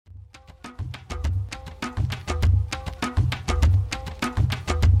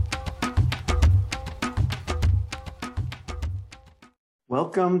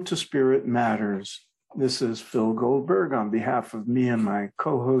Welcome to Spirit Matters. This is Phil Goldberg on behalf of me and my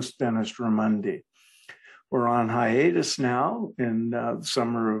co-host Dennis Ramundi. We're on hiatus now in the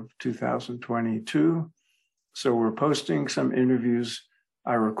summer of 2022, so we're posting some interviews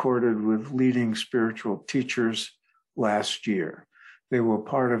I recorded with leading spiritual teachers last year. They were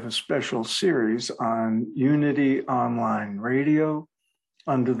part of a special series on Unity Online Radio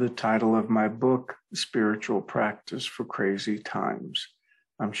under the title of my book, Spiritual Practice for Crazy Times.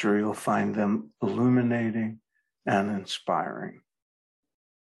 I'm sure you'll find them illuminating and inspiring.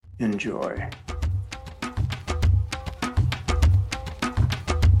 Enjoy.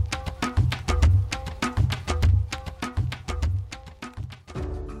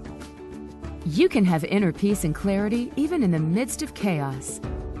 You can have inner peace and clarity even in the midst of chaos.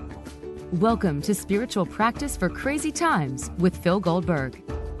 Welcome to Spiritual Practice for Crazy Times with Phil Goldberg.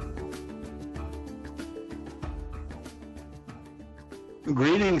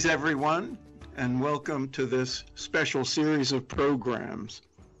 Greetings, everyone, and welcome to this special series of programs.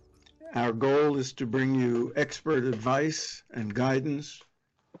 Our goal is to bring you expert advice and guidance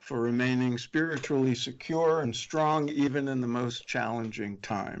for remaining spiritually secure and strong even in the most challenging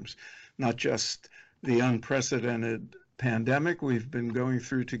times, not just the unprecedented pandemic we've been going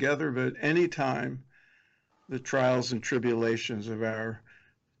through together, but any time the trials and tribulations of our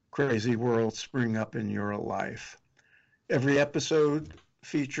crazy world spring up in your life. Every episode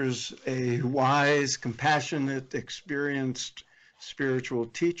features a wise, compassionate, experienced spiritual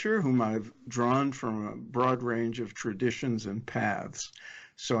teacher whom I've drawn from a broad range of traditions and paths.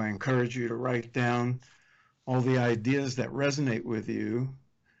 So I encourage you to write down all the ideas that resonate with you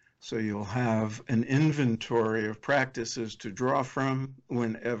so you'll have an inventory of practices to draw from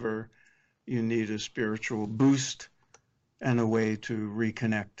whenever you need a spiritual boost and a way to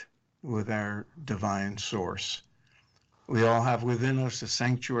reconnect with our divine source. We all have within us a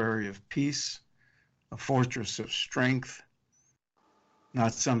sanctuary of peace, a fortress of strength,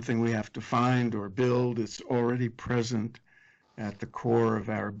 not something we have to find or build. It's already present at the core of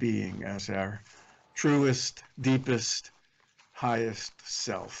our being as our truest, deepest, highest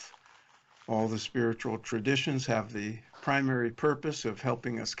self. All the spiritual traditions have the primary purpose of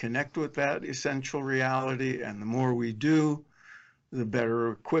helping us connect with that essential reality, and the more we do, the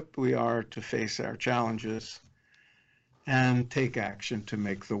better equipped we are to face our challenges and take action to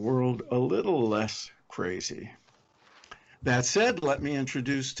make the world a little less crazy. That said, let me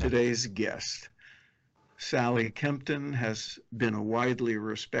introduce today's guest. Sally Kempton has been a widely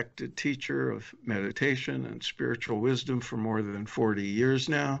respected teacher of meditation and spiritual wisdom for more than 40 years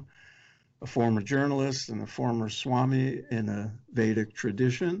now, a former journalist and a former Swami in a Vedic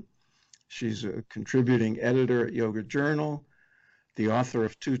tradition. She's a contributing editor at Yoga Journal, the author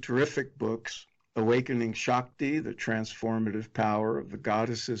of two terrific books, Awakening Shakti, the transformative power of the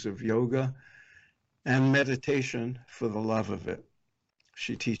goddesses of yoga, and Meditation for the Love of It.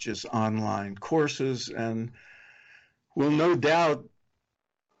 She teaches online courses and will no doubt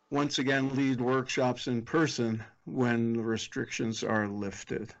once again lead workshops in person when the restrictions are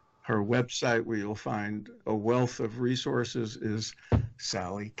lifted. Her website, where you'll find a wealth of resources, is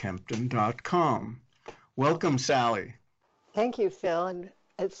sallykempton.com. Welcome, Sally. Thank you, Phil, and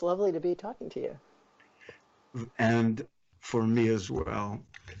it's lovely to be talking to you. And for me as well.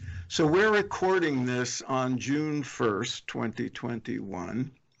 So we're recording this on June 1st,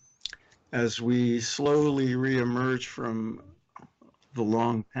 2021, as we slowly reemerge from the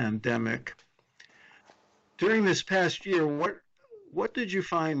long pandemic. During this past year, what did you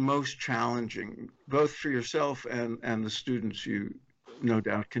find most challenging, both for yourself and the students you no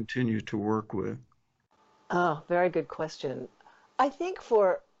doubt continue to work with? Oh, very good question. I think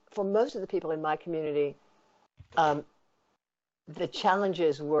for most of the people in my community, the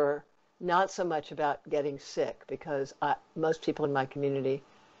challenges were not so much about getting sick, because most people in my community,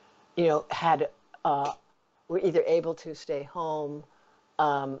 were either able to stay home,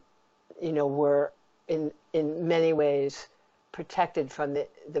 were in many ways protected from the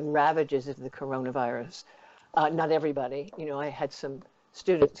ravages of the coronavirus. Not everybody. I had some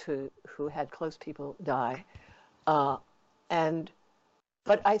students who had close people die.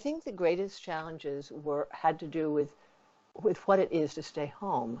 But I think the greatest challenges had to do with what it is to stay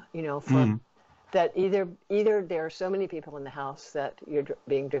home. That either there are so many people in the house that you're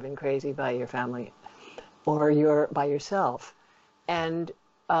being driven crazy by your family, or you're by yourself, and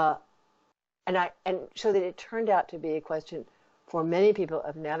so that it turned out to be a question for many people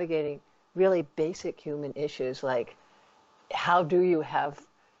of navigating really basic human issues, like how do you have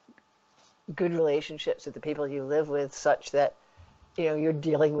good relationships with the people you live with, such that you're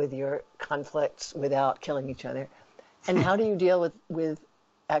dealing with your conflicts without killing each other, And how do you deal with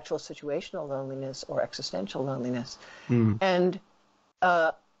actual situational loneliness or existential loneliness? Mm. And,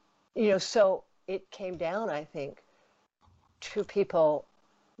 so it came down, I think, to people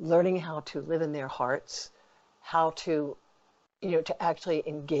learning how to live in their hearts, how to, to actually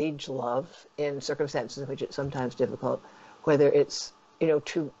engage love in circumstances in which it's sometimes difficult, whether it's, in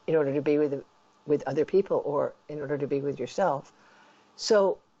order to be with other people or in order to be with yourself.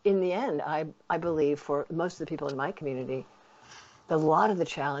 So in the end, I believe for most of the people in my community, a lot of the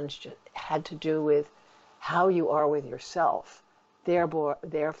challenge had to do with how you are with yourself,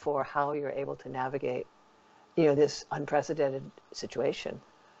 therefore how you're able to navigate, this unprecedented situation.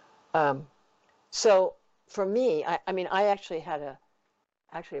 So for me, I actually had a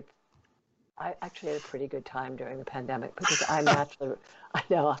pretty good time during the pandemic because I'm naturally, I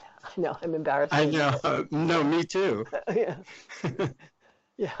know, I'm embarrassed. I know. No, me too. Yeah.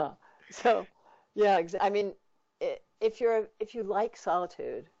 Yeah. So, yeah, if you like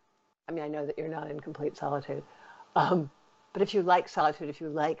solitude, I know that you're not in complete solitude, but if you like solitude, if you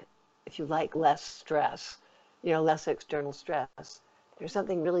like less stress, less external stress, there's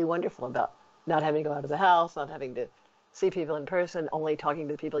something really wonderful about not having to go out of the house, not having to see people in person, only talking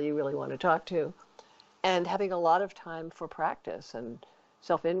to the people you really want to talk to, and having a lot of time for practice and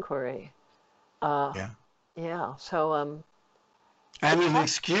self-inquiry. Yeah. Yeah. So, and an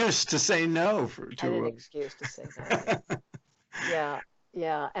excuse to say no and an excuse to say no.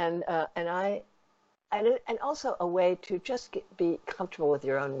 Yeah, and also a way to just be comfortable with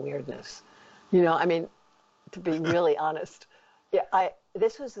your own weirdness. To be really honest,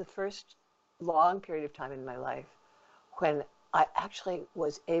 this was the first long period of time in my life when I actually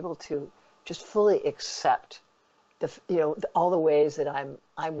was able to just fully accept all the ways that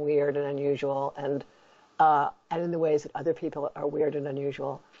I'm weird and unusual, and in the ways that other people are weird and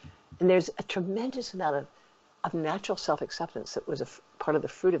unusual. And there's a tremendous amount of natural self-acceptance that was part of the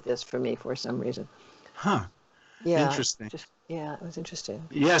fruit of this for me for some reason. Huh. Yeah. Interesting. It was interesting.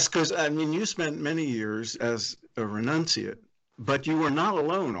 Yes, because you spent many years as a renunciate, but you were not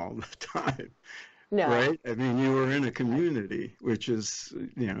alone all the time. No. Right? You were in a community, which is,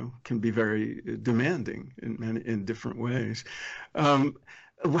 can be very demanding in different ways.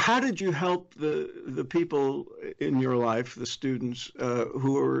 How did you help the people in your life, the students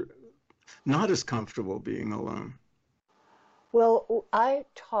who are not as comfortable being alone? Well, I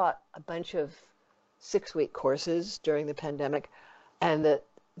taught a bunch of 6-week courses during the pandemic, and the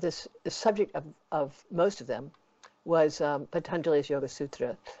subject of most of them was Patanjali's Yoga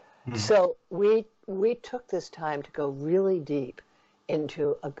Sutra. Mm-hmm. So we took this time to go really deep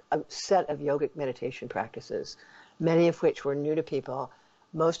into a set of yogic meditation practices, many of which were new to people,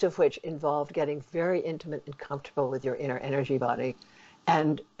 most of which involved getting very intimate and comfortable with your inner energy body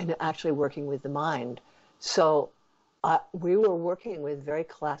and actually working with the mind. So we were working with very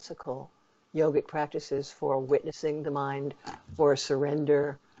classical yogic practices for witnessing the mind, for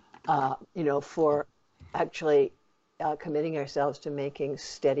surrender, for actually committing ourselves to making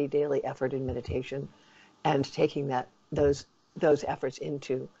steady daily effort in meditation and taking those efforts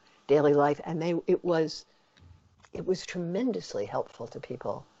into daily life. And it was tremendously helpful to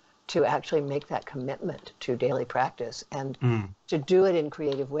people to actually make that commitment to daily practice and to do it in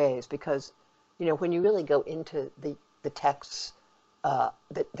creative ways, because when you really go into the texts,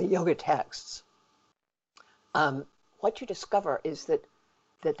 the yoga texts, what you discover is that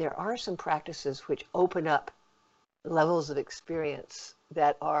there are some practices which open up levels of experience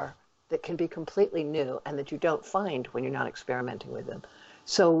that can be completely new and that you don't find when you're not experimenting with them.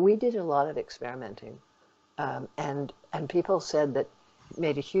 So we did a lot of experimenting, and people said that it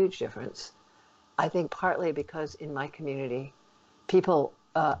made a huge difference. I think partly because in my community, people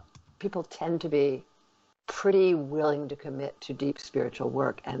tend to be pretty willing to commit to deep spiritual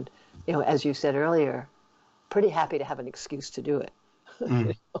work, and as you said earlier, pretty happy to have an excuse to do it.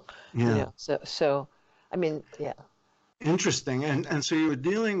 Yeah. So yeah. Interesting. And so you were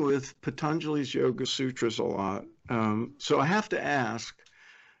dealing with Patanjali's Yoga Sutras a lot. So I have to ask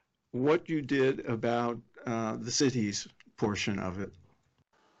what you did about the cities portion of it.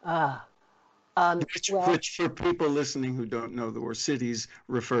 Which for people listening who don't know the word cities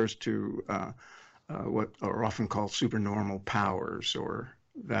refers to what are often called supernormal powers or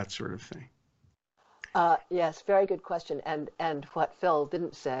that sort of thing. Yes, very good question. And what Phil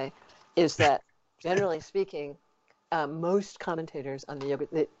didn't say is that generally speaking, most commentators on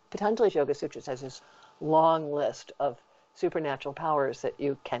the Patanjali's Yoga Sutras has this long list of supernatural powers that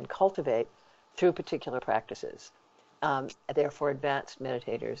you can cultivate through particular practices. Therefore, advanced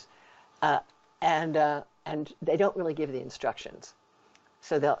meditators, and they don't really give the instructions.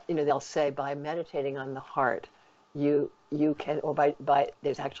 So they'll say by meditating on the heart, you can, or by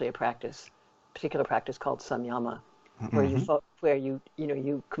there's actually a particular practice called samyama, where Mm-hmm.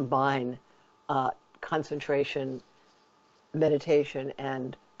 you combine concentration, meditation,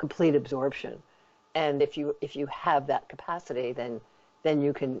 and complete absorption. And if you have that capacity, then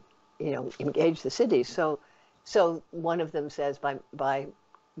you can engage the siddhis. So one of them says by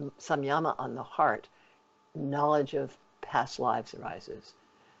samyama on the heart, knowledge of past lives arises.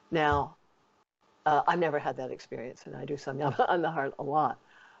 Now, I've never had that experience, and I do samyama on the heart a lot.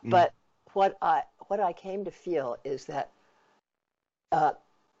 Mm-hmm. But what I came to feel is that uh,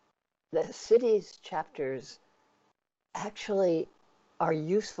 the siddhis chapters actually are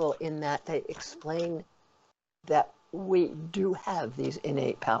useful in that they explain that we do have these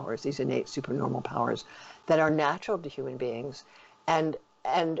innate powers, these innate supernormal powers that are natural to human beings, and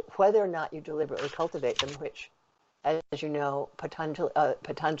whether or not you deliberately cultivate them, which, as you know, Patanjali,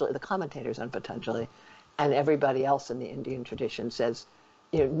 the commentators on Patanjali, and everybody else in the Indian tradition says,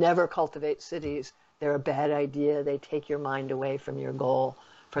 never cultivate siddhis. They're a bad idea. They take your mind away from your goal,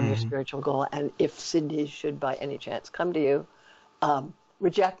 from your spiritual goal. And if siddhis should by any chance come to you,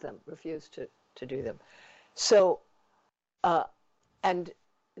 reject them, refuse to do them. So, and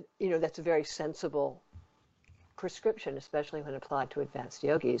that's a very sensible prescription, especially when applied to advanced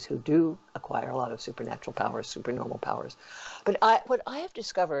yogis who do acquire a lot of supernatural powers, supernormal powers. But what I have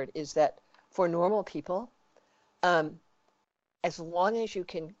discovered is that for normal people, as long as you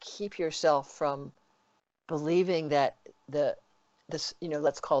can keep yourself from believing that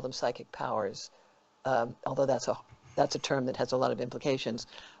let's call them psychic powers, although that's a term that has a lot of implications,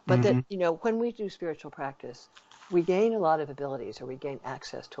 but that when we do spiritual practice, we gain a lot of abilities, or we gain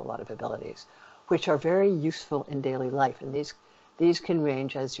access to a lot of abilities, which are very useful in daily life. And these can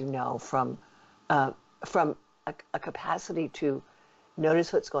range, as you know, from a capacity to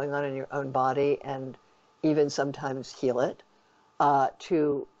notice what's going on in your own body and even sometimes heal it,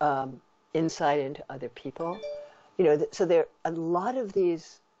 to insight into other people. So there a lot of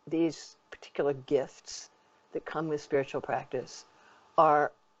these particular gifts that come with spiritual practice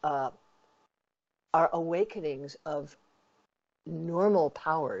are awakenings of normal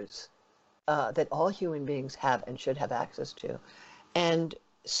powers that all human beings have and should have access to. And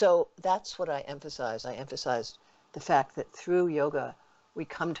so that's what I emphasize. I emphasized the fact that through yoga, we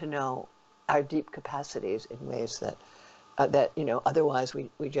come to know our deep capacities in ways that otherwise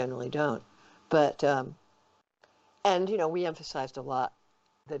we generally don't. But and we emphasized a lot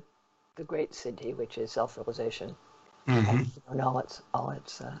the great siddhi, which is self-realization, Mm-hmm. and all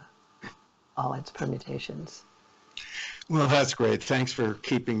its permutations. Well, that's great. Thanks for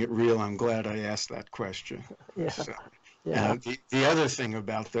keeping it real. I'm glad I asked that question. Yeah, So, yeah, the other thing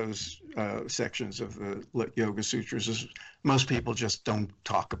about those sections of the Yoga Sutras is most people just don't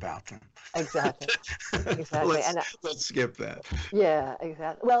talk about them. exactly, exactly, let's and let's skip that. yeah,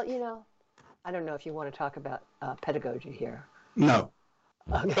 exactly. Well, I don't know if you want to talk about pedagogy here. No,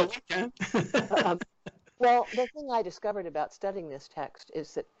 Okay. but we can. Um, well, the thing I discovered about studying this text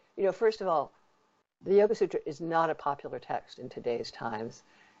is that, first of all, the Yoga Sutra is not a popular text in today's times,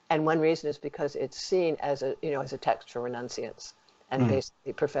 and one reason is because it's seen as a text for renunciants and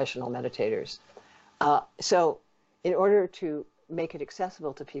basically professional meditators. So, in order to make it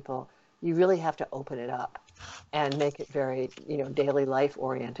accessible to people, you really have to open it up and make it very, daily life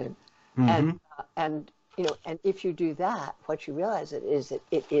oriented. And Mm-hmm. and if you do that, what you realize is that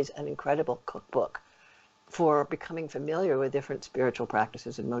it is an incredible cookbook for becoming familiar with different spiritual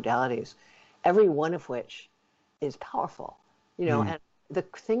practices and modalities, every one of which is powerful. And the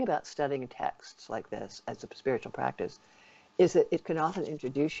thing about studying texts like this as a spiritual practice is that it can often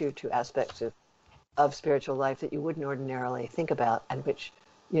introduce you to aspects of spiritual life that you wouldn't ordinarily think about, and which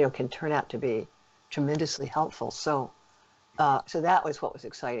can turn out to be tremendously helpful. So that was what was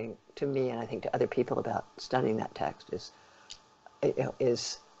exciting to me, and I think to other people about studying that text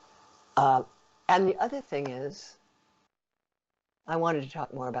and the other thing is, I wanted to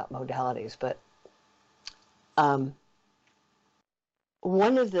talk more about modalities, but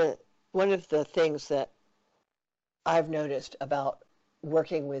one of the things that I've noticed about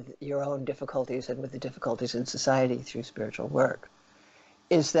working with your own difficulties and with the difficulties in society through spiritual work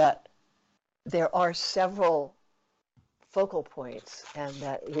is that there are several focal points, and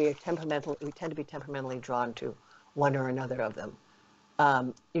that we tend to be temperamentally drawn to one or another of them.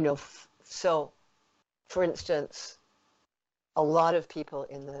 So, for instance, a lot of people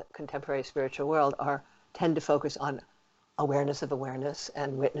in the contemporary spiritual world tend to focus on awareness of awareness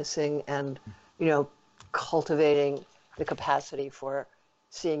and witnessing and cultivating the capacity for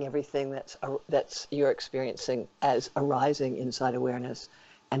seeing everything that's you're experiencing as arising inside awareness,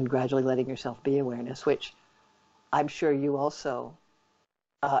 and gradually letting yourself be awareness, which I'm sure you also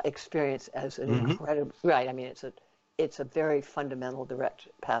experience as an Mm-hmm. incredible, right? I mean, it's a very fundamental direct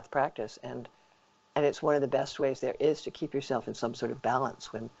path practice, and it's one of the best ways there is to keep yourself in some sort of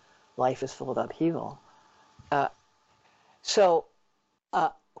balance when life is full of upheaval. Uh, so,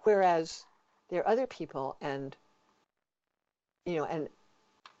 whereas there are other people, and and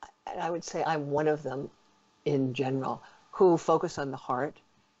I would say I'm one of them in general, who focus on the heart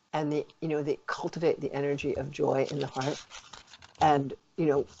and they cultivate the energy of joy in the heart, and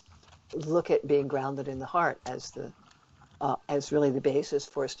look at being grounded in the heart as really the basis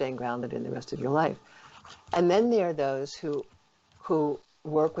for staying grounded in the rest of your life. And then there are those who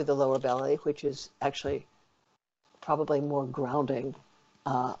work with the lower belly, which is actually probably more grounding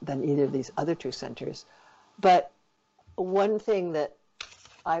than either of these other two centers. But one thing that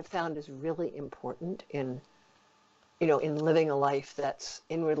I've found is really important in living a life that's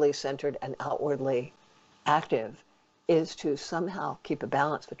inwardly centered and outwardly active is to somehow keep a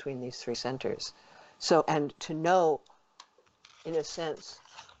balance between these three centers. So, and to know, in a sense,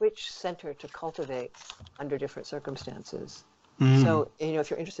 which center to cultivate under different circumstances. Mm. So, if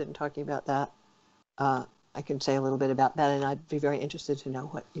you're interested in talking about that, I can say a little bit about that, and I'd be very interested to know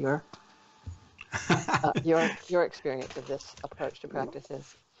what your experience of this approach to practice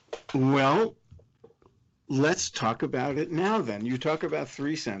is. Well, let's talk about it now then. You talk about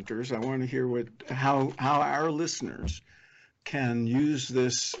three centers. I want to hear how our listeners can use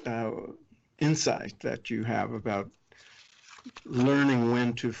this insight that you have about learning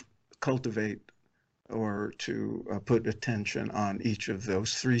when to cultivate or to put attention on each of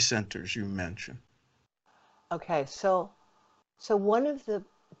those three centers you mentioned. Okay, so one of the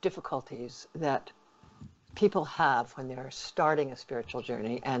difficulties that people have when they're starting a spiritual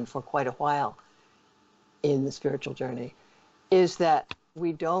journey, and for quite a while in the spiritual journey, is that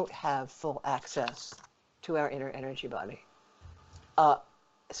we don't have full access to our inner energy body.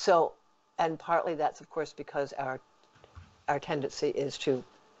 And partly that's, of course, because our tendency is to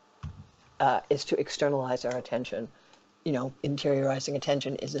externalize our attention. Interiorizing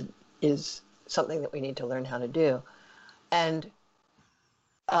attention is something that we need to learn how to do, and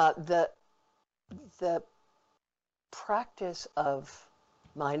the practice of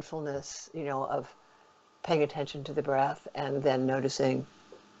mindfulness, of paying attention to the breath and then noticing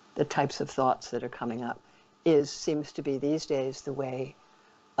the types of thoughts that are coming up seems to be these days the way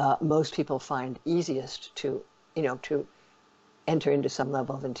most people find easiest to enter into some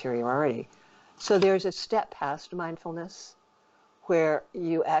level of interiority. So there's a step past mindfulness where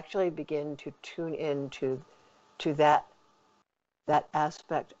you actually begin to tune into that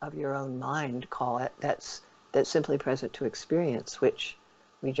aspect of your own mind, call it, that's simply present to experience, which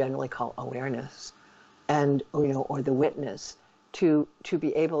we generally call awareness, and or the witness, to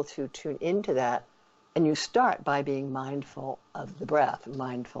be able to tune into that. And you start by being mindful of the breath,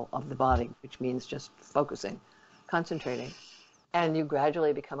 mindful of the body, which means just focusing, concentrating, and you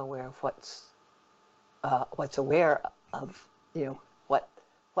gradually become aware of what's aware of,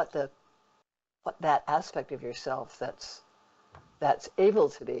 what that aspect of yourself that's able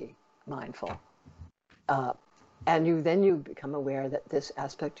to be mindful. And you become aware that this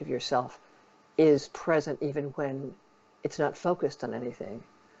aspect of yourself is present even when it's not focused on anything.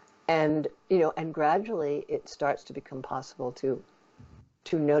 And gradually it starts to become possible to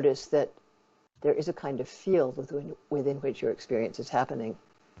notice that there is a kind of field within which your experience is happening,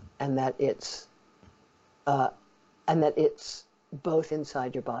 and that it's both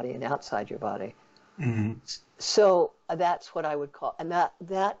inside your body and outside your body. Mm-hmm. So that's what I would call, and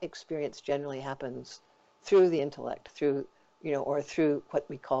that experience generally happens through the intellect, through or through what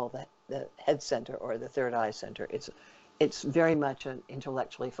we call the head center or the third eye center. It's very much an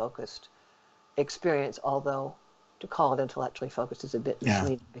intellectually focused experience, although to call it intellectually focused is a bit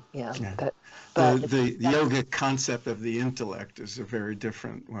misleading. Yeah. But the yogic concept of the intellect is a very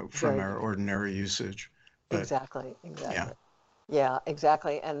different from our ordinary usage. But, exactly. Yeah,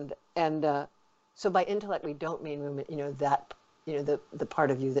 exactly. And so by intellect we don't mean the part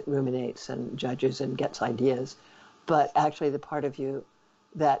of you that ruminates and judges and gets ideas, but actually the part of you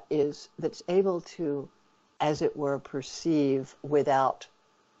that's able to, as it were, perceive without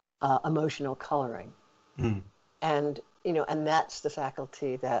emotional coloring. Mm. And that's the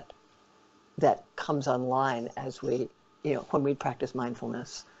faculty that comes online as we when we practice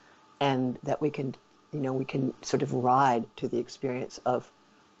mindfulness, and that we can sort of ride to the experience of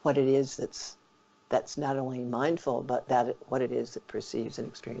what it is that's not only mindful, but what it is that perceives and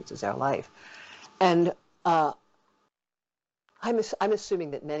experiences our life. And I'm assuming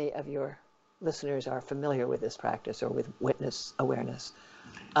that many of your listeners are familiar with this practice or with witness awareness.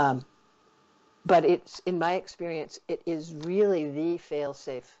 but it's, in my experience, it is really the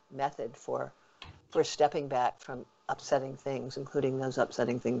fail-safe method for stepping back from upsetting things, including those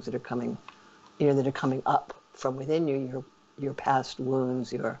upsetting things that are coming, that are coming up from within you, your past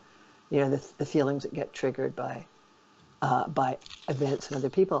wounds, the feelings that get triggered by events and other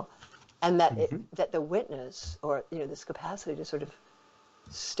people, and that that the witness, or this capacity to sort of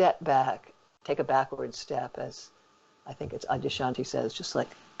step back, take a backward step, as I think it's Adyashanti says, just like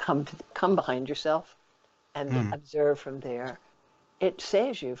come behind yourself and observe from there. It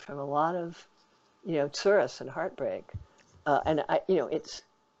saves you from a lot of tsuris and heartbreak, and it's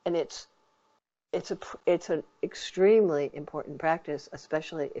an extremely important practice,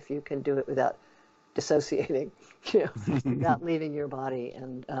 especially if you can do it without dissociating, without leaving your body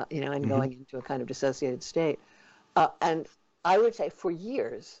and and going into a kind of dissociated state. And I would say for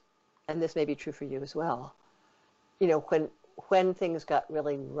years, and this may be true for you as well, when things got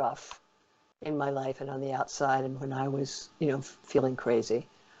really rough in my life and on the outside, and when I was feeling crazy,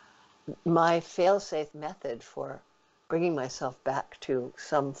 my fail-safe method for bringing myself back to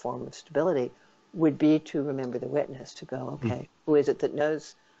some form of stability would be to remember the witness, to go, okay, who is it that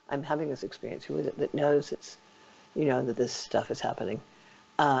knows I'm having this experience? Who is it that knows it's, that this stuff is happening?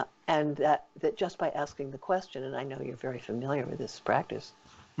 And that just by asking the question, and I know you're very familiar with this practice,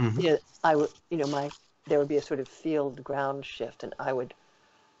 I would, there would be a sort of field ground shift, and I would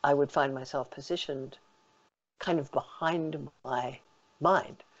find myself positioned kind of behind my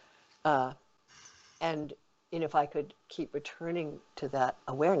mind. And if I could keep returning to that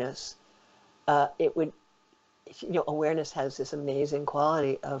awareness, it would, awareness has this amazing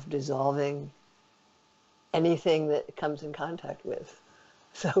quality of dissolving anything that it comes in contact with.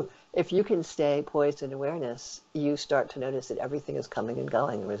 So if you can stay poised in awareness, you start to notice that everything is coming and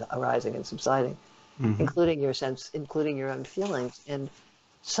going, arising and subsiding, including your own feelings. And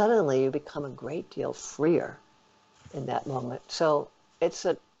suddenly you become a great deal freer in that moment. So it's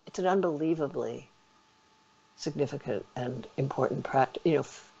an unbelievably significant and important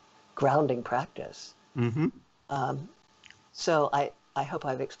practice, grounding practice. So I hope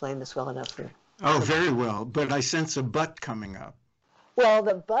I've explained this well enough for. Oh, very well. But I sense a but coming up. Well,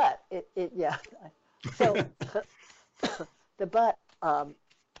 the but, yeah. So the but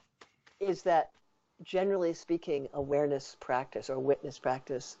is that, generally speaking, awareness practice or witness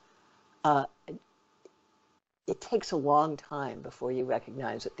practice, it takes a long time before you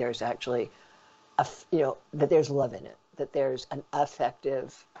recognize that there's actually that there's love in it, that there's an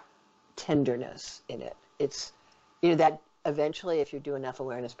affective tenderness in it. It's, that eventually, if you do enough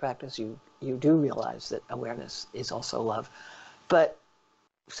awareness practice, you do realize that awareness is also love. But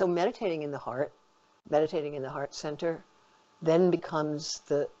so meditating in the heart center, then becomes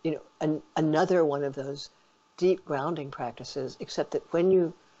another one of those deep grounding practices, except that when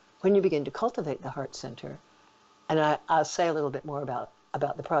you begin to cultivate the heart center, and I'll say a little bit more about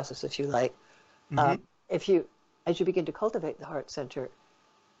the process if you like. As you begin to cultivate the heart center,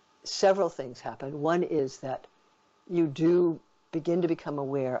 several things happen. One is that you do begin to become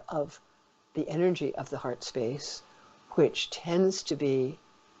aware of the energy of the heart space, which tends to be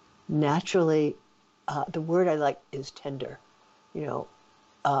naturally, the word I like is tender,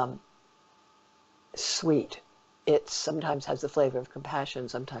 sweet. It sometimes has the flavor of compassion,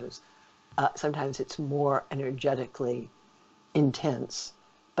 sometimes it's more energetically intense,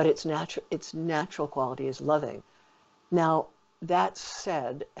 but its natural quality is loving. Now, that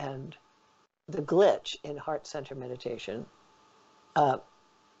said, and the glitch in heart center meditation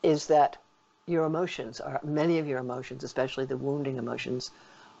is that many of your emotions, especially the wounding emotions,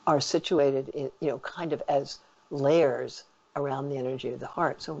 are situated in, kind of as layers around the energy of the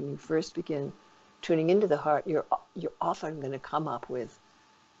heart. So when you first begin tuning into the heart, you're often going to come up with,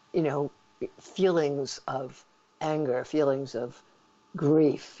 feelings of anger, feelings of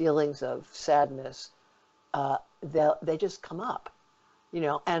grief, feelings of sadness. They just come up,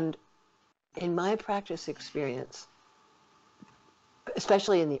 and in my practice experience,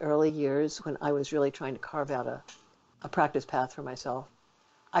 especially in the early years when I was really trying to carve out a practice path for myself,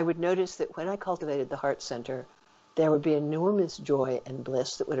 I would notice that when I cultivated the heart center, there would be enormous joy and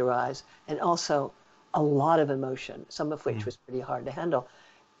bliss that would arise, and also a lot of emotion, some of which was pretty hard to handle.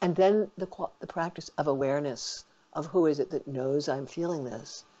 And then the practice of awareness of who is it that knows I'm feeling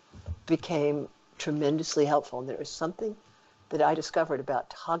this became tremendously helpful. And there was something that I discovered about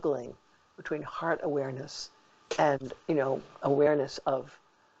toggling between heart awareness and, awareness of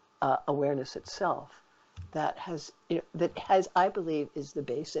awareness itself that has, I believe, is the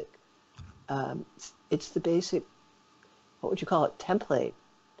basic, it's the basic, what would you call it, template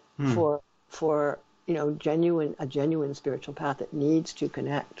for a genuine spiritual path that needs to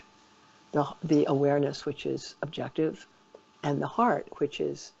connect the awareness, which is objective, and the heart, which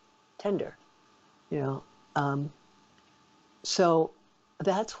is tender. You know, so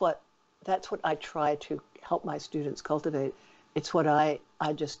that's what I try to help my students cultivate. It's what I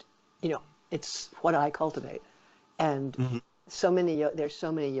just, it's what I cultivate. And there's so many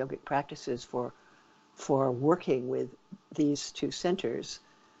yogic practices for working with these two centers,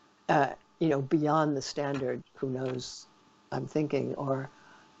 beyond the standard, who knows, I'm thinking, or,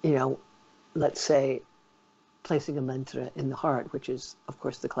 let's say placing a mantra in the heart, which is, of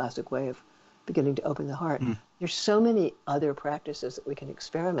course, the classic way of beginning to open the heart. There's so many other practices that we can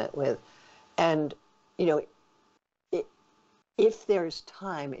experiment with. And, if there's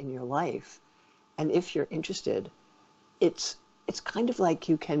time in your life, and if you're interested, it's kind of like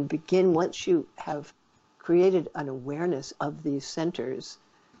you can begin, once you have created an awareness of these centers,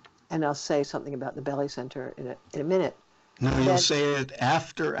 and I'll say something about the belly center in a minute. No, you'll say it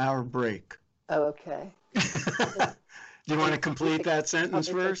after our break. Oh, okay. Do you want to complete that sentence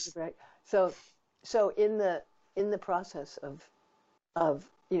first? So in the process of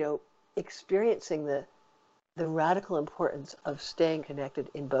experiencing the radical importance of staying connected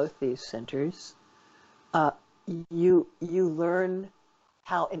in both these centers, you learn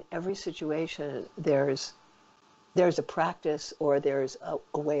how in every situation there's a practice, or there's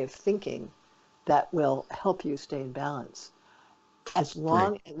a way of thinking that will help you stay in balance. As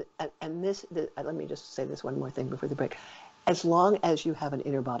long let me just say this one more thing before the break. As long as you have an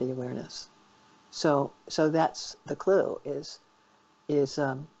inner body awareness. So that's the clue, is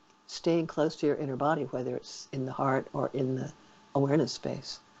staying close to your inner body, whether it's in the heart or in the awareness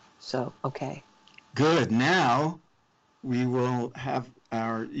space. So, okay. Good. Now we will have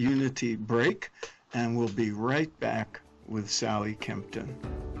our unity break, and we'll be right back with Sally Kempton.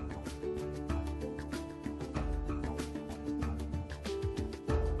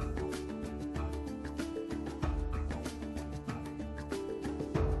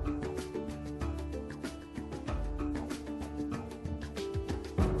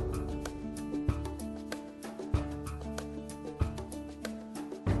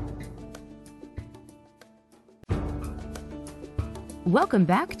 Welcome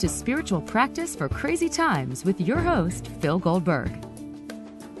back to Spiritual Practice for Crazy Times with your host, Phil Goldberg.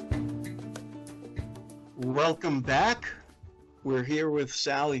 Welcome back. We're here with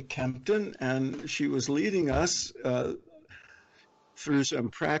Sally Kempton, and she was leading us through some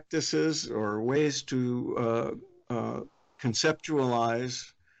practices or ways to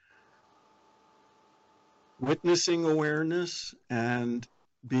conceptualize witnessing awareness and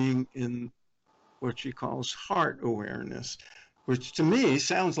being in what she calls heart awareness, which to me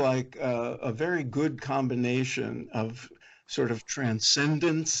sounds like a very good combination of sort of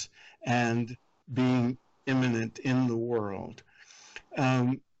transcendence and being immanent in the world.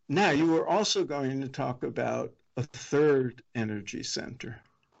 Now, you were also going to talk about a third energy center.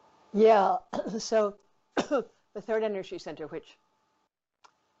 Yeah, so the third energy center, which,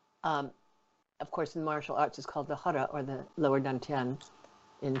 of course, in martial arts is called the hara, or the lower dantian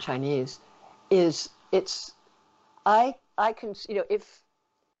in Chinese, I can, if,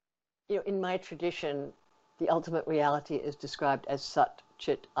 in my tradition, the ultimate reality is described as Sat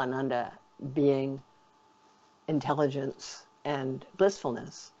Chit Ananda, being, intelligence, and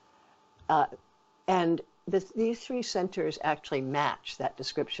blissfulness. And these three centers actually match that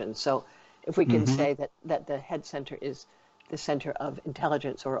description. So if we can say that the head center is the center of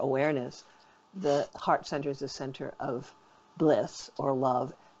intelligence or awareness, the heart center is the center of bliss or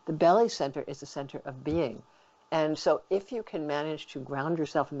love, the belly center is the center of being. And so if you can manage to ground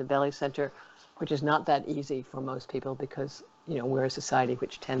yourself in the belly center, which is not that easy for most people because, we're a society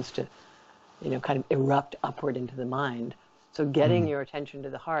which tends to, kind of erupt upward into the mind. So getting your attention to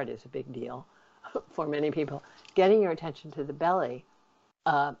the heart is a big deal for many people. Getting your attention to the belly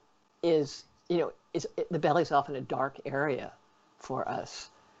the belly is often a dark area for us.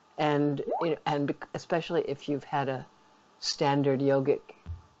 And, and especially if you've had a standard yogic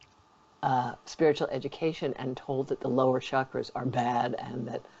spiritual education and told that the lower chakras are bad and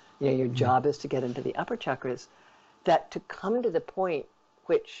that your job is to get into the upper chakras, that to come to the point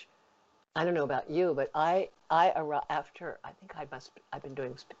which, I don't know about you, but after I've been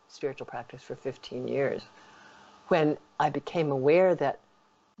doing spiritual practice for 15 years, when I became aware that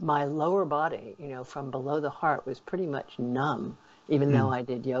my lower body, from below the heart, was pretty much numb, even though I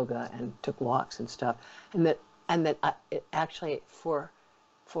did yoga and took walks and stuff, and that it actually for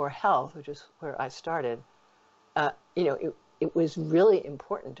health, which is where I started, it was really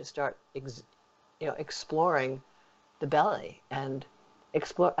important to start, exploring the belly and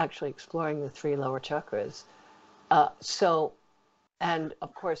exploring the three lower chakras. So And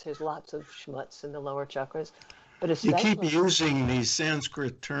of course, there's lots of schmutz in the lower chakras, but You keep especially, using these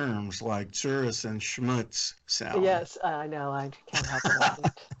Sanskrit terms like tsuris and schmutz, Sally. yes, I know, I can't help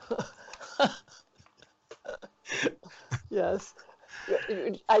it. Yes.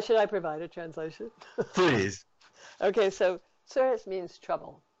 Should I provide a translation? Please. Okay, so tsuris means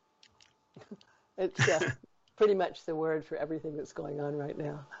trouble. It's pretty much the word for everything that's going on right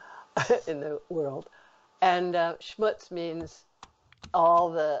now in the world. And schmutz means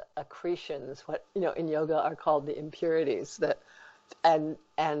all the accretions, what in yoga are called the impurities, that and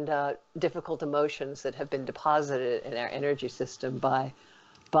difficult emotions that have been deposited in our energy system by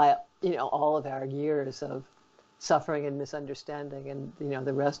all of our years of suffering and misunderstanding, and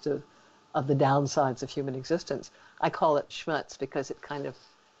the rest of the downsides of human existence. I call it schmutz because it kind of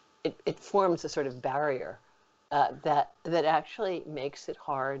it forms a sort of barrier that actually makes it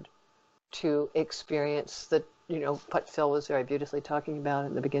hard to experience what Phil was very beautifully talking about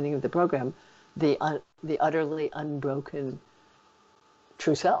in the beginning of the program, the utterly unbroken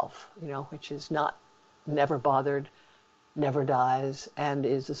true self, which is never bothered, never dies, and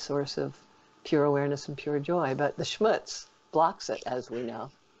is a source of pure awareness and pure joy. But the schmutz blocks it, as we know.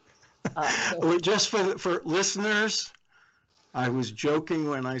 Just for listeners, I was joking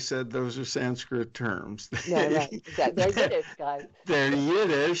when I said those are Sanskrit terms. No, they're Yiddish, guys. They're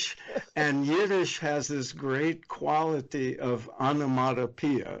Yiddish, and Yiddish has this great quality of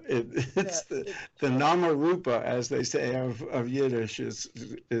onomatopoeia. It's the namarupa, as they say, of Yiddish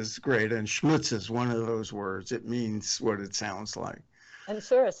is great, and schmutz is one of those words. It means what it sounds like. And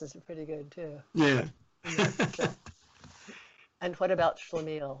tsuris is pretty good, too. Yeah. And what about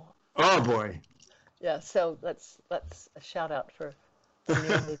schlemiel? Oh, boy. Yeah, so let's a shout out for the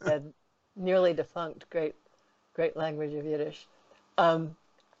nearly dead, nearly defunct great language of Yiddish.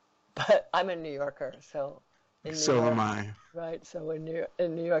 But I'm a New Yorker, so in New So York, am I. right? So in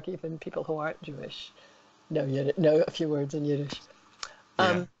New York, even people who aren't Jewish know a few words in Yiddish.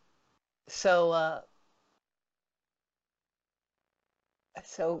 Yeah. So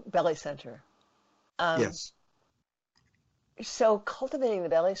belly center. Yes. So cultivating the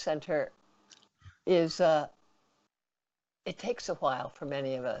belly center is it takes a while for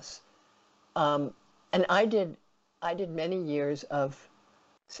many of us, and I did many years of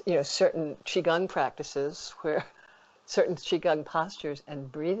certain qigong practices, where certain qigong postures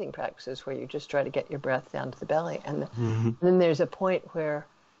and breathing practices where you just try to get your breath down to the belly, and then there's a point where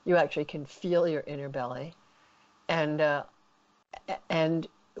you actually can feel your inner belly, and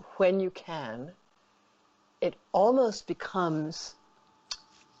when you can, it almost becomes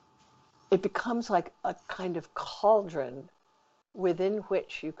like a kind of cauldron within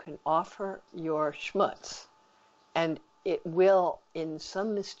which you can offer your schmutz, and it will, in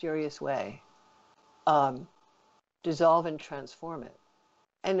some mysterious way, dissolve and transform it.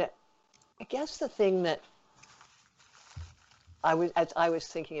 And I guess the thing that as I was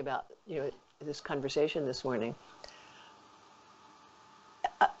thinking about this conversation this morning,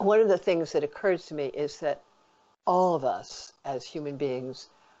 one of the things that occurs to me is that all of us as human beings,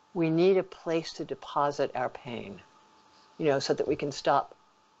 we need a place to deposit our pain, so that we can stop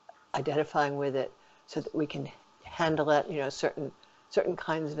identifying with it, so that we can handle it. Certain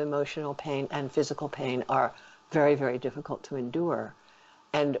kinds of emotional pain and physical pain are very, very difficult to endure,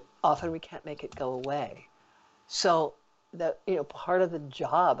 and often we can't make it go away. So part of the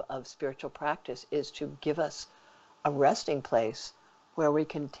job of spiritual practice is to give us a resting place where we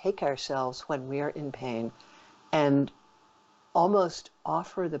can take ourselves when we are in pain and almost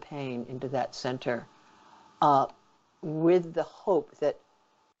offer the pain into that center, with the hope that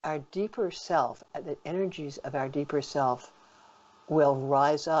our deeper self, the energies of our deeper self, will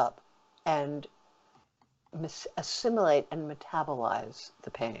rise up and assimilate and metabolize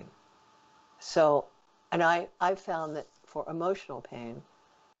the pain. So, and I've found that for emotional pain,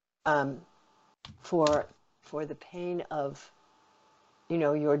 for the pain of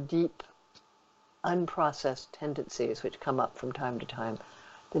your deep unprocessed tendencies which come up from time to time,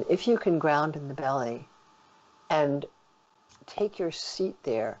 that if you can ground in the belly and take your seat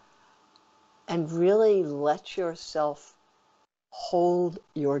there and really let yourself hold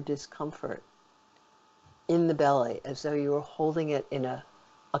your discomfort in the belly as though you were holding it in a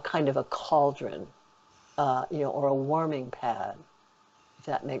kind of a cauldron, or a warming pad, if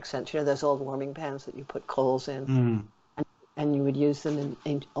that makes sense. Those old warming pans that you put coals in, and you would use them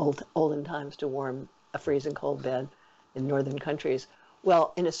in olden times to warm a freezing cold bed in northern countries.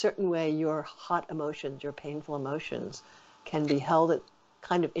 Well, in a certain way, your hot emotions, your painful emotions, can be held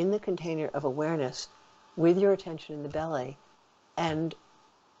kind of in the container of awareness with your attention in the belly, and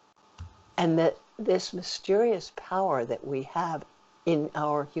that this mysterious power that we have in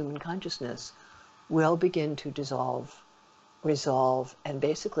our human consciousness will begin to dissolve, resolve, and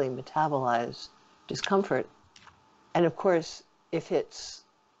basically metabolize discomfort. And of course, if it's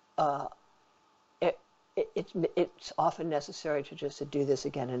it, it's often necessary to just to do this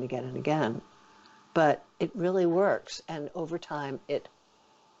again and again and again, but it really works. And over time, it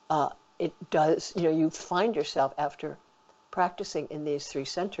does. You find yourself after practicing in these three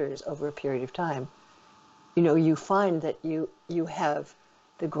centers over a period of time. You find that you have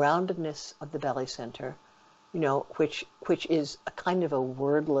the groundedness of the belly center, which is a kind of a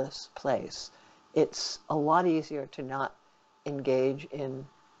wordless place. It's a lot easier to not engage in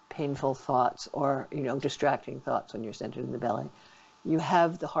painful thoughts or, distracting thoughts when you're centered in the belly. You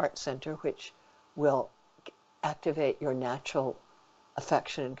have the heart center, which will activate your natural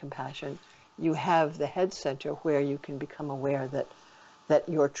affection and compassion. You have the head center, where you can become aware that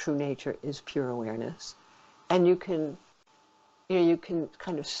your true nature is pure awareness. And you can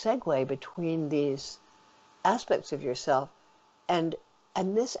kind of segue between these aspects of yourself, and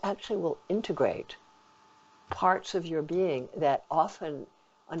this actually will integrate parts of your being that often,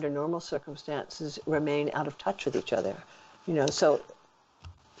 under normal circumstances, remain out of touch with each other. So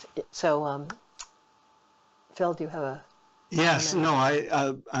Phil, do you have a Yes, comment?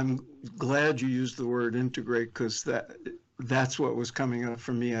 no, I'm glad you used the word integrate, because that's what was coming up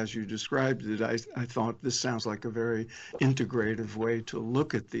for me as you described it. I thought this sounds like a very integrative way to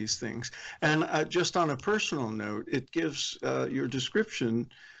look at these things. And just on a personal note, it gives your description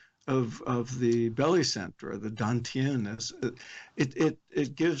of the belly center, the dantian,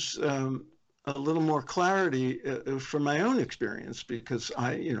 it gives a little more clarity from my own experience, because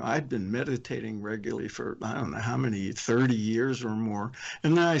I'd been meditating regularly for, I don't know how many, 30 years or more.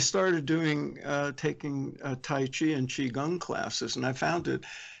 And then I started taking Tai Chi and Qigong classes, and I found it,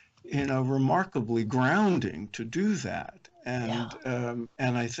 remarkably grounding to do that. And Yeah.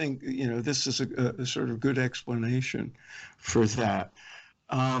 and I think, this is a sort of good explanation for that.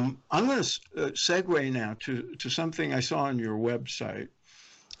 I'm going to segue now to something I saw on your website.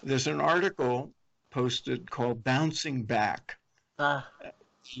 There's an article posted called Bouncing Back. Uh,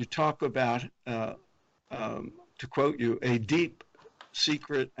 You talk about, to quote you, a deep,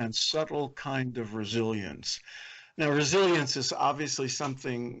 secret, and subtle kind of resilience. Now, resilience is obviously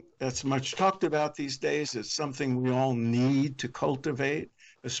something that's much talked about these days. It's something we all need to cultivate,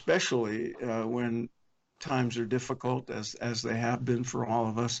 especially when times are difficult, as they have been for all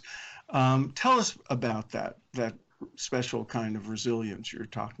of us. Tell us about that special kind of resilience you're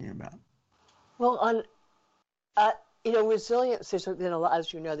talking about. well, on uh, resilience. There's been a lot,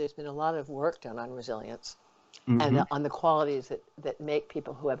 as you know, there's been a lot of work done on resilience and Hmm. on the qualities that make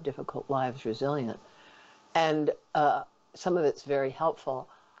people who have difficult lives resilient. And some of it's very helpful.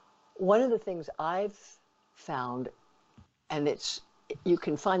 One of the things I've found, and you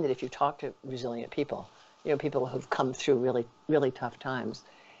can find that if you talk to resilient people, people who've come through really, really tough times,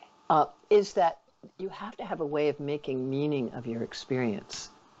 is that you have to have a way of making meaning of your experience,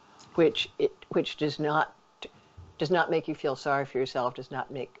 which does not make you feel sorry for yourself, does not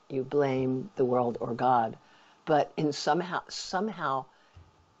make you blame the world or God, but in somehow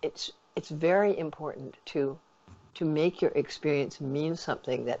it's very important to make your experience mean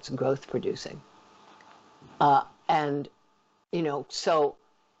something that's growth producing. And so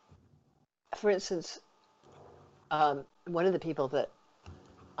for instance, one of the people that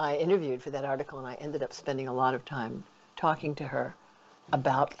I interviewed for that article, and I ended up spending a lot of time talking to her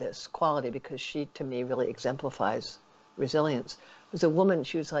about this quality, because she, to me, really exemplifies resilience, was a woman.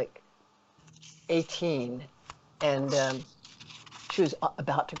 She was like 18, and she was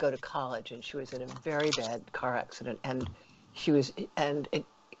about to go to college, and she was in a very bad car accident, and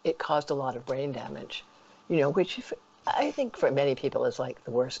it caused a lot of brain damage, which I think for many people is like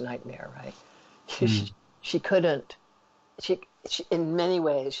the worst nightmare, right? Mm. She couldn't, she in many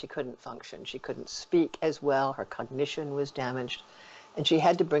ways she couldn't function. She couldn't speak as well. Her cognition was damaged, and she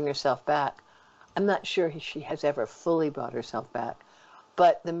had to bring herself back. I'm not sure she has ever fully brought herself back,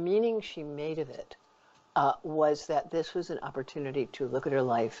 but the meaning she made of it was that this was an opportunity to look at her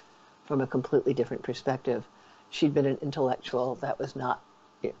life from a completely different perspective. She'd been an intellectual. That was not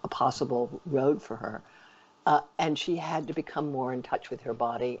a possible road for her. And she had to become more in touch with her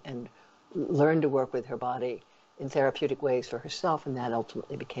body and learn to work with her body in therapeutic ways for herself, and that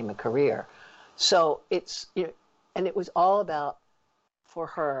ultimately became a career. So and it was all about, for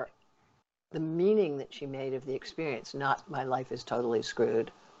her, the meaning that she made of the experience, not my life is totally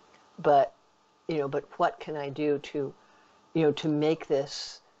screwed, but but what can I do to make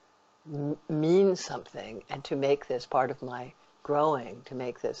this mean something, and to make this part of my growing, to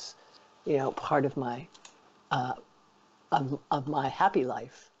make this part of my of my happy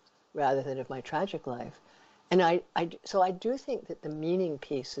life rather than of my tragic life. And so I do think that the meaning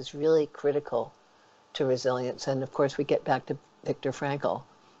piece is really critical to resilience. And of course, we get back to Viktor Frankl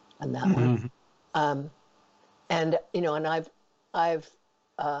on that one. And and I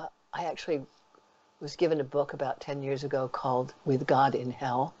actually was given a book about 10 years ago called With God in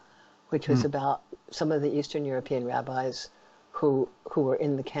Hell, which was about some of the Eastern European rabbis who were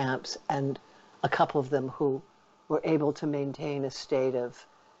in the camps, and a couple of them who were able to maintain a state of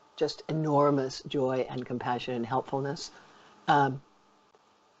just enormous joy and compassion and helpfulness. And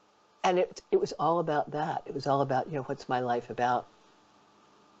it was all about that. It was all about, what's my life about?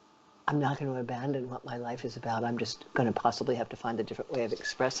 I'm not going to abandon what my life is about. I'm just going to possibly have to find a different way of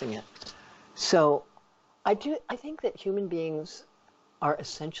expressing it. So I think that human beings are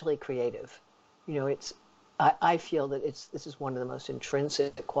essentially creative. I feel that this is one of the most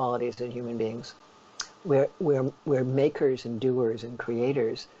intrinsic qualities in human beings. We're makers and doers and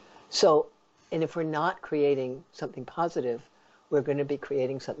creators. So, and if we're not creating something positive, we're going to be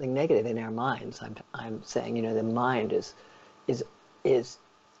creating something negative in our minds. I'm saying, the mind is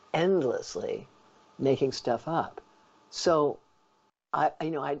endlessly making stuff up. So,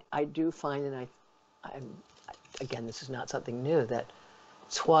 I do find, and again, this is not something new, that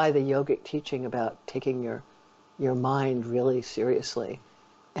it's why the yogic teaching about taking your mind really seriously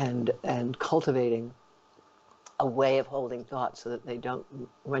and cultivating a way of holding thoughts so that they don't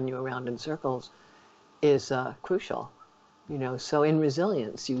run you around in circles is crucial. So in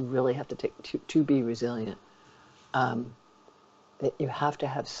resilience, you really have to be resilient. That you have to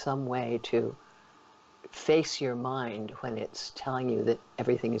have some way to face your mind when it's telling you that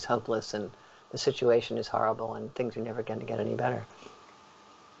everything is hopeless and the situation is horrible and things are never going to get any better.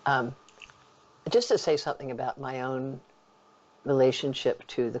 Just to say something about my own relationship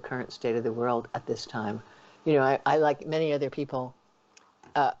to the current state of the world at this time. I like many other people,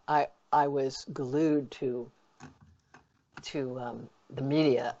 I was glued to the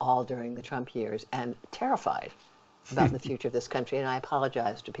media all during the Trump years and terrified about the future of this country. And I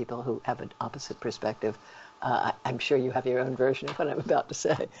apologize to people who have an opposite perspective. I'm sure you have your own version of what I'm about to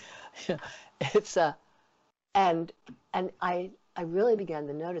say. It's and I really began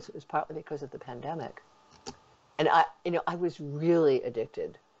to notice it was partly because of the pandemic. And I was really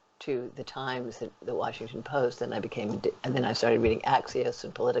addicted to the Times, the Washington Post, and and then I started reading Axios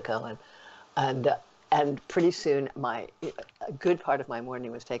and Politico, and pretty soon a good part of my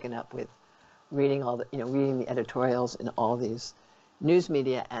morning was taken up with reading reading the editorials in all these news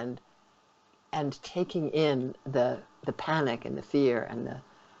media and taking in the panic and the fear and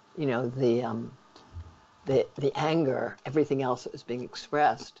the anger, everything else that was being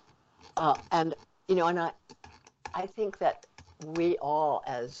expressed, and I think that we all,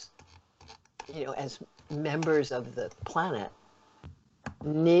 as members of the planet,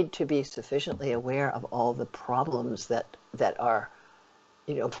 need to be sufficiently aware of all the problems that are,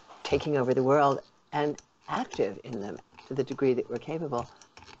 taking over the world and active in them to the degree that we're capable.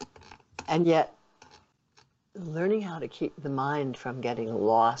 And yet, learning how to keep the mind from getting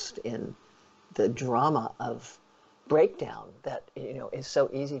lost in the drama of breakdown that, is so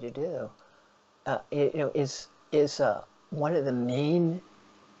easy to do, is one of the main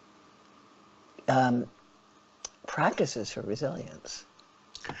practices for resilience.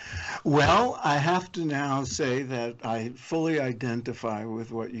 Well, I have to now say that I fully identify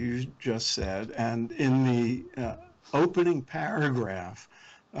with what you just said. And in the opening paragraph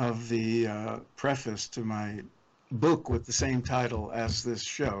of the preface to my book with the same title as this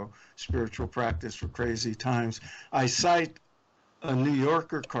show, Spiritual Practice for Crazy Times, I cite a New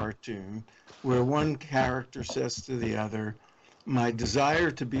Yorker cartoon where one character says to the other, "My desire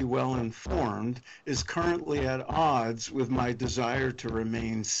to be well informed is currently at odds with my desire to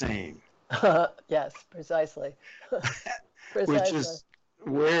remain sane." Yes, precisely. Which is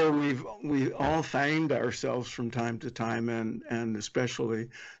where we all find ourselves from time to time, and especially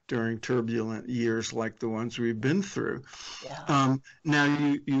during turbulent years like the ones we've been through. Yeah. Now,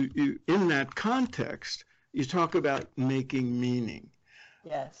 you in that context, you talk about making meaning.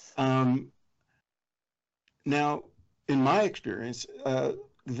 Yes. Now, in my experience,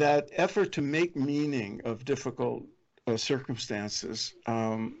 that effort to make meaning of difficult circumstances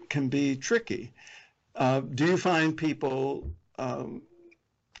can be tricky. Do you find people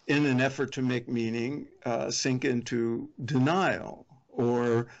in an effort to make meaning sink into denial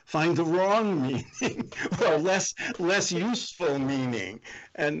or find the wrong meaning or less useful meaning?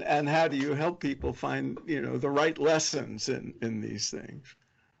 And how do you help people find, the right lessons in these things?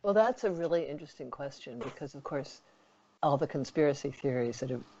 Well, that's a really interesting question because, of course, all the conspiracy theories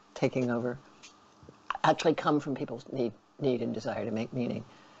that are taking over. actually come from people's need and desire to make meaning.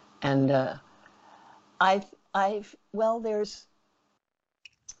 And I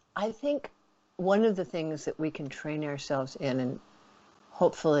think one of the things that we can train ourselves in and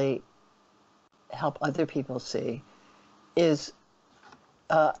hopefully help other people see is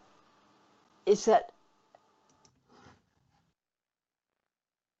that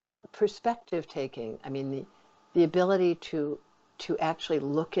perspective taking. I mean, the ability to actually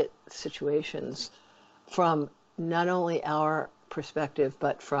look at situations from not only our perspective,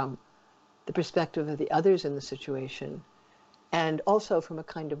 but from the perspective of the others in the situation, and also from a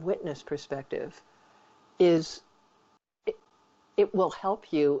kind of witness perspective, it will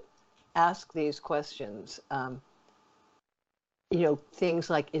help you ask these questions. Things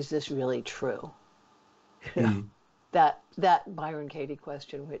like, is this really true? That Byron Katie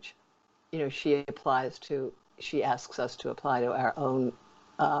question, which, she asks us to apply to our own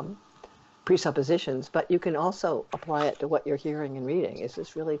presuppositions, but you can also apply it to what you're hearing and reading. Is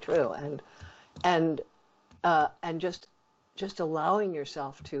this really true? And just allowing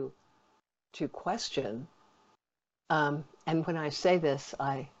yourself to question. And when I say this,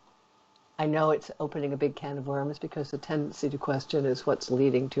 I know it's opening a big can of worms, because the tendency to question is what's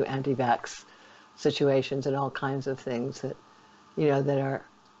leading to anti-vax situations and all kinds of things that, that are,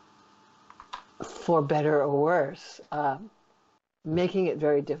 for better or worse, making it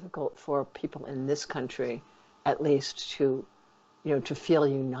very difficult for people in this country, at least, to feel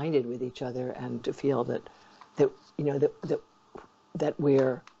united with each other and to feel that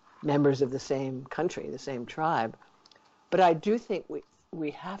we're members of the same country, the same tribe. But I do think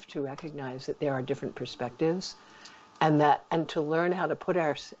we have to recognize that there are different perspectives, and to learn how to put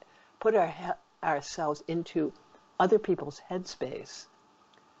ourselves into other people's headspace,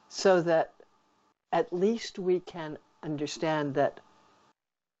 so that at least we can understand that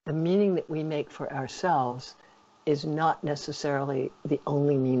the meaning that we make for ourselves is not necessarily the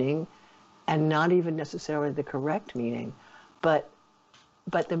only meaning, and not even necessarily the correct meaning, but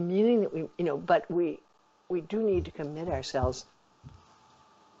the meaning that we do need to commit ourselves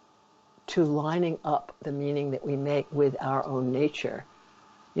to lining up the meaning that we make with our own nature.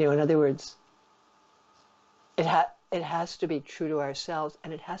 In other words, it has to be true to ourselves,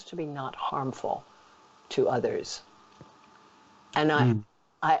 and it has to be not harmful to others. And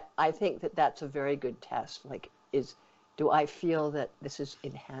I think that that's a very good test. Do I feel that this is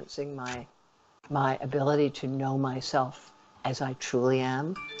enhancing my ability to know myself as I truly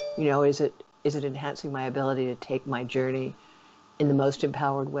am? Is it enhancing my ability to take my journey in the most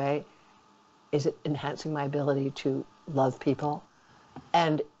empowered way? Is it enhancing my ability to love people?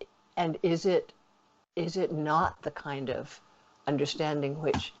 And is it not the kind of understanding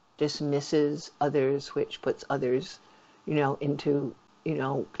which dismisses others, which puts others, into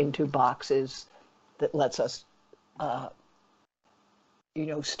boxes, that lets us,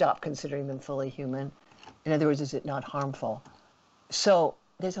 stop considering them fully human? In other words, is it not harmful? So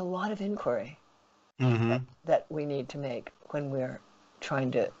there's a lot of inquiry that we need to make when we're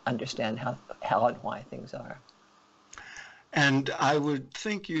trying to understand how and why things are. And I would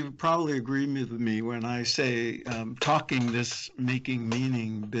think you probably agree with me when I say talking this making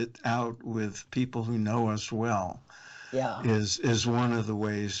meaning bit out with people who know us well is one of the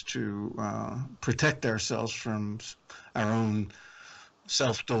ways to protect ourselves from our own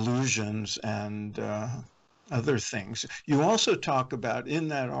self-delusions and other things. You also talk about, in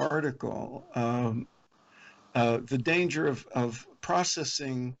that article, the danger of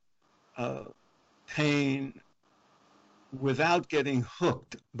processing pain without getting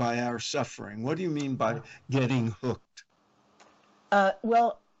hooked by our suffering. What do you mean by getting hooked?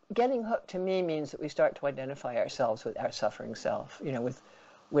 Well, getting hooked to me means that we start to identify ourselves with our suffering self,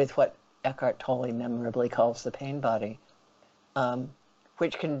 with what Eckhart Tolle memorably calls the pain body,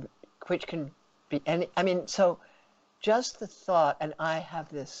 which can be any. I mean, so just the thought, and I have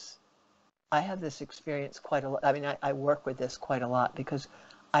this experience quite a lot. I mean, I work with this quite a lot, because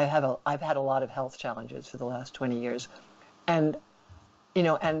I've had a lot of health challenges for the last 20 years. And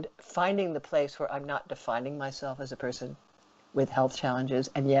finding the place where I'm not defining myself as a person with health challenges,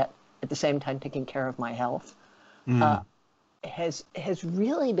 and yet at the same time taking care of my health, has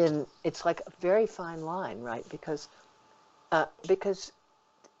really been. It's like a very fine line, right? Because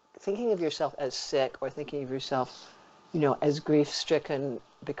thinking of yourself as sick, or thinking of yourself, as grief-stricken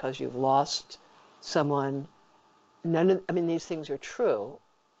because you've lost someone, these things are true.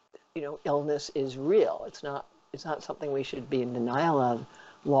 Illness is real. It's not something we should be in denial of.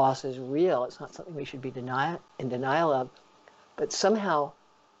 Loss is real. It's not something we should be in denial of. But somehow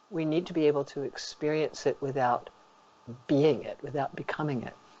we need to be able to experience it without being it, without becoming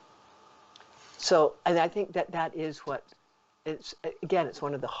it. So, and I think that that is what it's, again, it's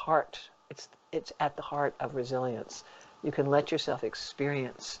one of the heart, it's at the heart of resilience. You can let yourself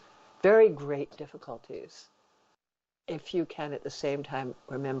experience very great difficulties if you can at the same time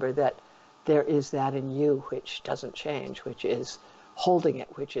remember that there is that in you which doesn't change, which is holding it,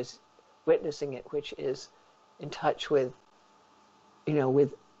 which is witnessing it, which is in touch with,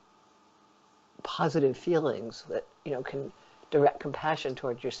 with positive feelings that, can direct compassion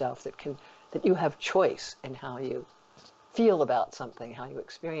towards yourself, that you have choice in how you feel about something, how you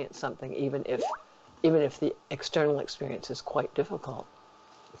experience something, even if the external experience is quite difficult.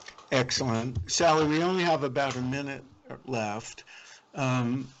 Excellent. Sally, we only have about a minute left.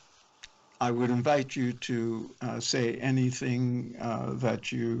 I would invite you to say anything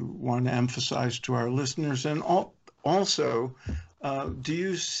that you want to emphasize to our listeners. And also, do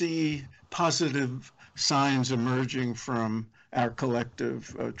you see positive signs emerging from our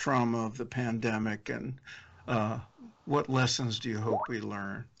collective trauma of the pandemic? And what lessons do you hope we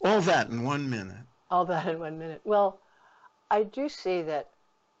learn? All that in 1 minute. All that in 1 minute. Well, I do see that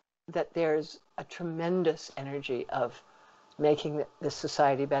there's a tremendous energy of making this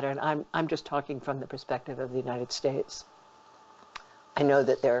society better. And I'm just talking from the perspective of the United States. I know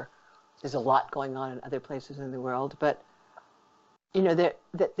that there's a lot going on in other places in the world, but that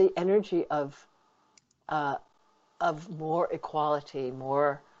the energy of more equality,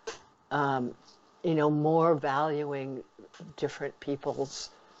 more more valuing different people's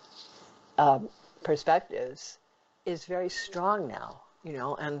perspectives is very strong now.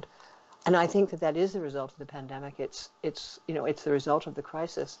 And I think that is the result of the pandemic. It's the result of the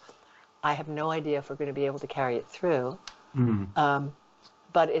crisis. I have no idea if we're going to be able to carry it through,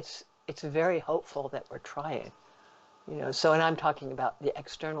 but it's very hopeful that we're trying. So, and I'm talking about the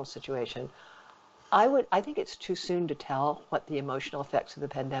external situation. I think it's too soon to tell what the emotional effects of the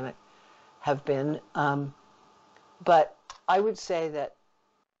pandemic have been, but I would say that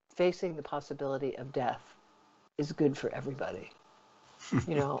facing the possibility of death is good for everybody.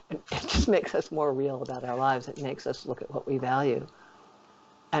 It just makes us more real about our lives. It makes us look at what we value.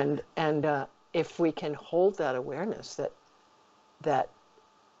 And if we can hold that awareness that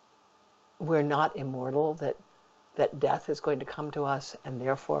we're not immortal, that death is going to come to us, and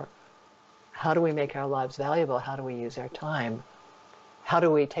therefore, how do we make our lives valuable? How do we use our time? How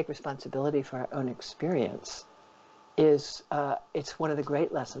do we take responsibility for our own experience? It's one of the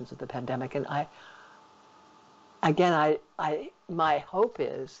great lessons of the pandemic. And my hope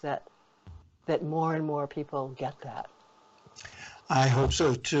is that more and more people get that. I hope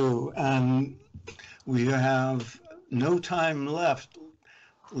so too. And we have no time left.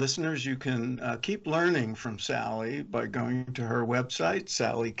 Listeners, you can keep learning from Sally by going to her website,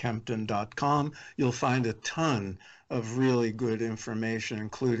 sallykempton.com. You'll find a ton of really good information,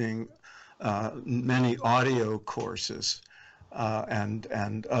 including many audio courses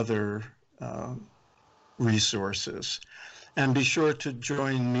and other resources. And be sure to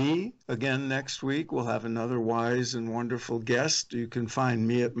join me again next week. We'll have another wise and wonderful guest. You can find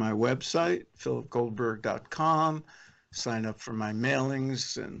me at my website, philipgoldberg.com. Sign up for my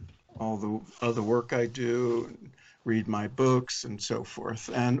mailings and all the other work I do, and read my books and so forth.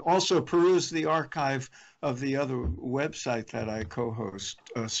 And also peruse the archive of the other website that I co-host,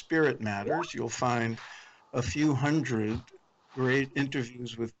 Spirit Matters. You'll find a few hundred great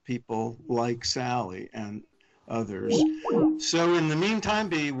interviews with people like Sally and others. So in the meantime,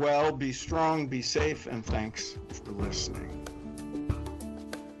 be well, be strong, be safe, and thanks for listening.